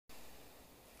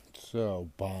So,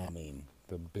 bombing,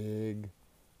 the big,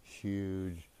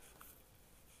 huge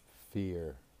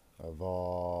fear of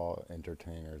all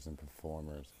entertainers and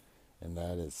performers, and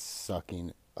that is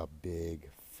sucking a big,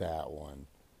 fat one.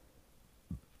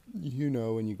 You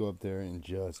know, when you go up there and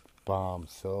just bomb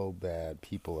so bad,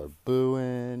 people are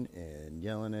booing and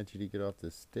yelling at you to get off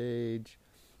the stage.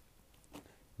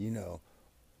 You know,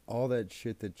 all that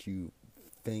shit that you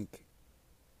think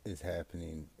is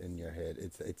happening in your head,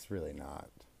 it's really not.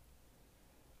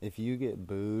 If you get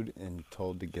booed and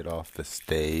told to get off the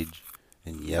stage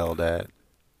and yelled at,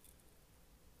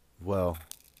 well,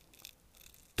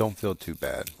 don't feel too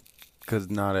bad. Because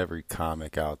not every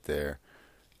comic out there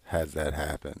has that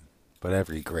happen. But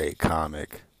every great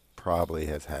comic probably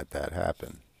has had that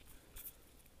happen.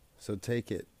 So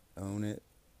take it, own it,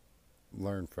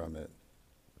 learn from it.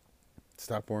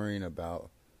 Stop worrying about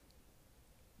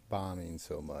bombing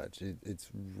so much. It's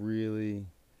really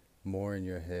more in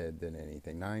your head than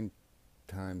anything. 9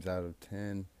 times out of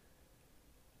 10,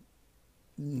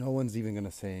 no one's even going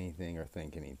to say anything or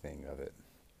think anything of it.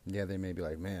 Yeah, they may be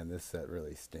like, man, this set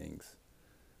really stinks.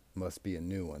 Must be a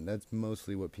new one. That's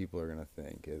mostly what people are going to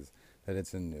think, is that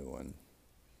it's a new one.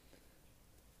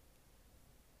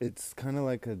 It's kind of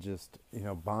like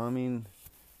bombing,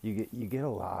 you get a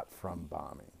lot from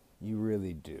bombing. You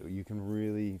really do. You can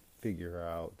really figure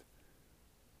out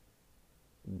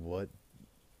what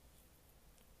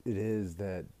it is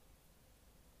that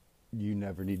you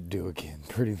never need to do again,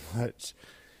 pretty much.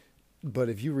 But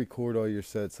if you record all your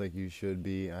sets like you should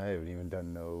be, I haven't even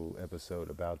done no episode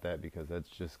about that because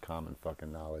that's just common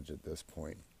fucking knowledge at this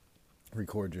point.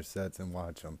 Record your sets and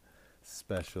watch them,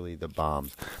 especially the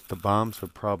bombs. The bombs are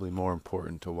probably more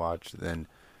important to watch than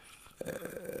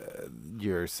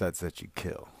your sets that you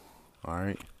kill. All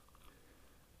right?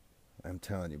 I'm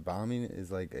telling you, bombing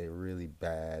is like a really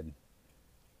bad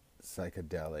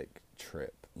psychedelic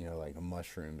trip. You know, like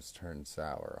mushrooms turn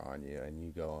sour on you and you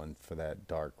go on for that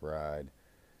dark ride.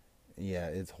 Yeah,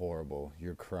 it's horrible.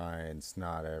 You're crying,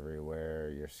 snot everywhere,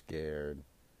 you're scared.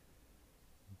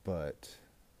 But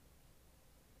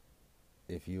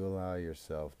if you allow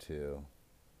yourself to,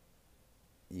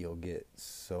 you'll get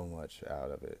so much out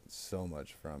of it, so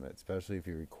much from it, especially if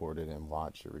you record it and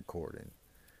watch the recording.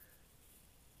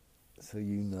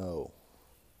 So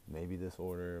maybe this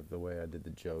order of the way I did the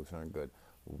jokes aren't good.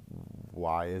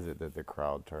 Why is it that the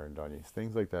crowd turned on you?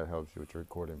 Things like that helps you with your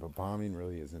recording, but bombing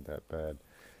really isn't that bad.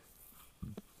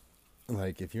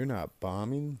 Like, if you're not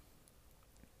bombing,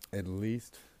 at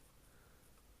least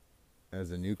as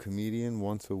a new comedian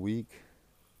once a week,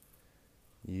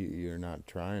 you're not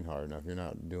trying hard enough. You're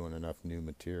not doing enough new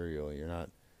material. You're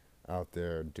not out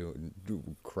there doing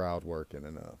crowd working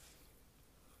enough.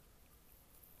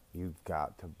 You've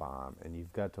got to bomb, and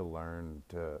you've got to learn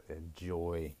to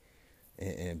enjoy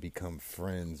and become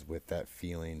friends with that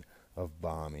feeling of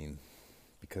bombing.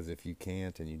 Because if you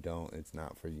can't and you don't, it's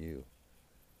not for you.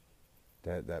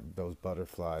 Those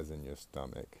butterflies in your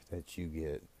stomach that you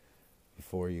get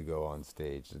before you go on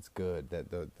stage, it's good.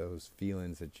 Those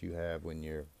feelings that you have when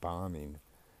you're bombing,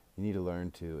 you need to learn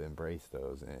to embrace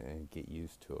those and get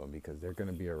used to them, because they're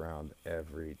going to be around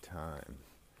every time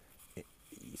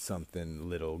something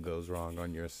little goes wrong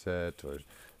on your set, or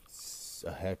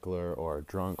a heckler or a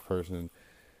drunk person.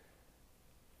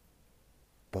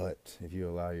 But if you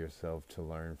allow yourself to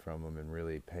learn from them and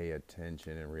really pay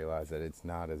attention and realize that it's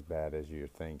not as bad as you're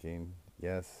thinking,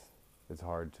 yes, it's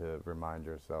hard to remind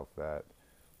yourself that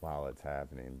while it's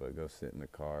happening, but go sit in the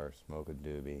car, smoke a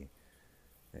doobie,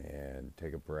 and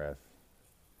take a breath,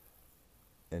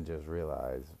 and just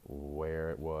realize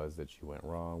where it was that you went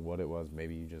wrong, what it was.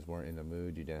 Maybe you just weren't in the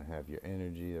mood, you didn't have your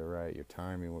energy right, your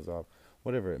timing was off,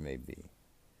 whatever it may be.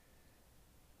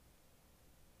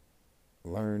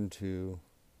 Learn to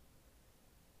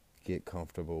get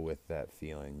comfortable with that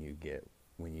feeling you get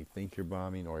when you think you're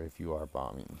bombing, or if you are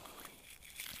bombing.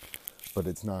 But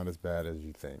it's not as bad as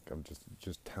you think. I'm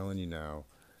just telling you now,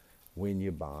 when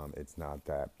you bomb, it's not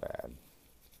that bad.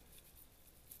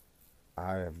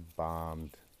 I have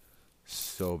bombed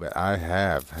so bad. I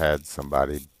have had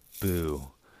somebody boo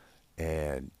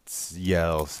and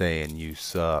yell saying you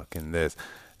suck and this.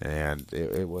 And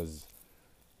it was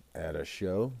at a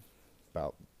show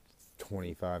about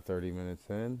 25, 30 minutes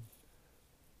in.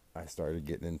 I started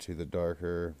getting into the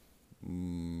darker,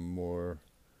 more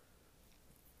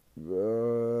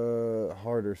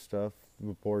harder stuff,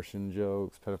 abortion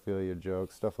jokes, pedophilia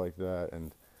jokes, stuff like that,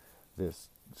 and this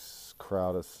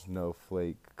crowd of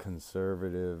snowflake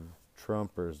conservative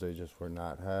Trumpers, they just were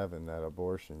not having that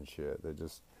abortion shit.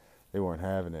 They weren't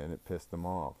having it, and it pissed them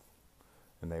off.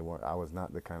 And I was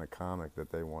not the kind of comic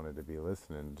that they wanted to be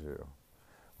listening to.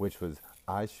 which was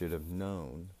I should have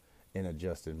known and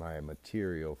adjusted my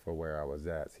material for where I was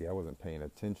at. See, I wasn't paying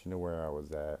attention to where I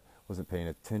was at, wasn't paying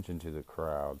attention to the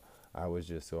crowd. I was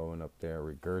just going up there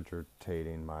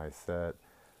regurgitating my set,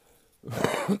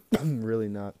 really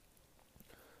not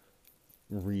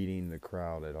reading the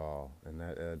crowd at all. And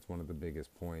that's one of the biggest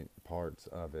parts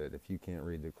of it. If you can't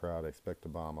read the crowd, expect to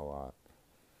bomb a lot.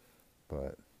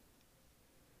 But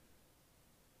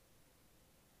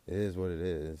it is what it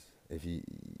is.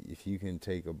 If you can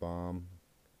take a bomb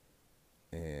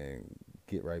and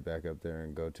get right back up there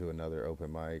and go to another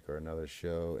open mic or another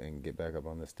show and get back up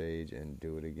on the stage and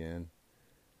do it again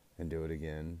and do it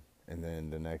again, and then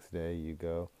the next day you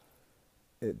go,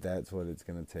 that's what it's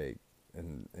going to take,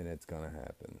 and it's going to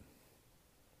happen.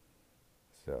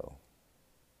 So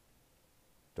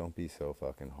don't be so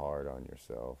fucking hard on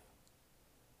yourself.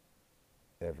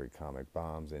 Every comic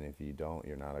bombs, and if you don't,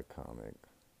 you're not a comic.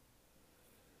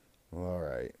 Well,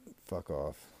 alright, fuck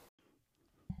off.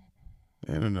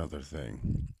 And another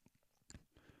thing,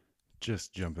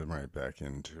 just jumping right back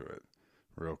into it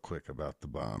real quick about the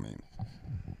bombing.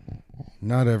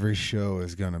 Not every show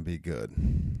is going to be good.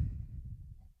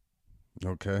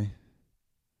 Okay?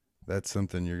 That's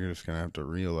something you're just going to have to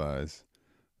realize.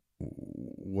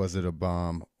 Was it a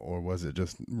bomb, or was it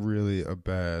just really a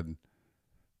bad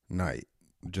night?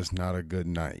 Just not a good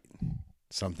night.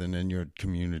 Something in your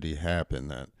community happened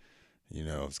that,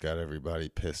 it's got everybody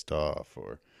pissed off,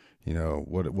 or,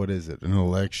 what is it? An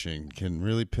election can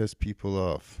really piss people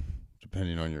off,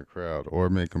 depending on your crowd, or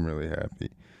make them really happy.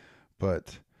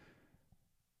 But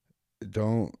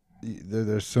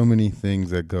there's so many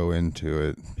things that go into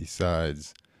it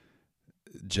besides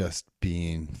just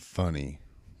being funny.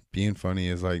 Being funny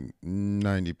is like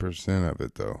 90% of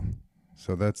it, though.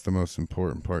 So that's the most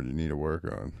important part you need to work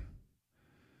on.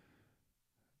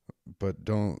 But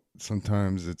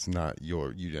sometimes it's not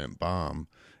you didn't bomb.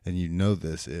 And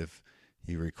this if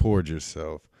you record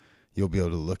yourself, you'll be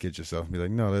able to look at yourself and be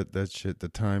like, no, that shit, the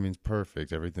timing's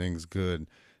perfect. Everything's good.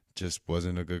 Just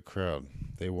wasn't a good crowd.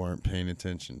 They weren't paying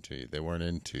attention to you. They weren't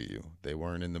into you. They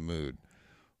weren't in the mood.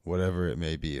 Whatever it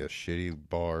may be, a shitty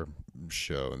bar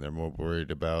show, and they're more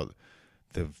worried about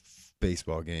the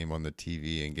baseball game on the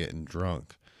TV and getting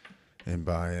drunk and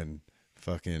buying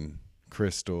fucking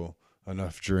Crystal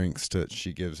enough drinks that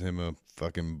she gives him a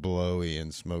fucking blowy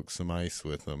and smokes some ice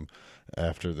with him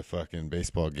after the fucking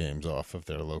baseball game's off of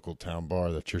their local town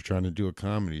bar that you're trying to do a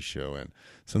comedy show in.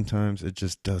 Sometimes it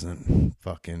just doesn't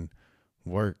fucking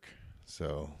work.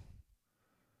 So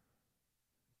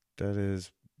that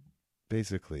is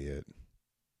basically it.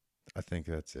 I think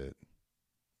that's it.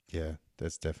 Yeah,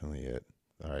 that's definitely it.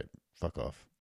 All right, fuck off.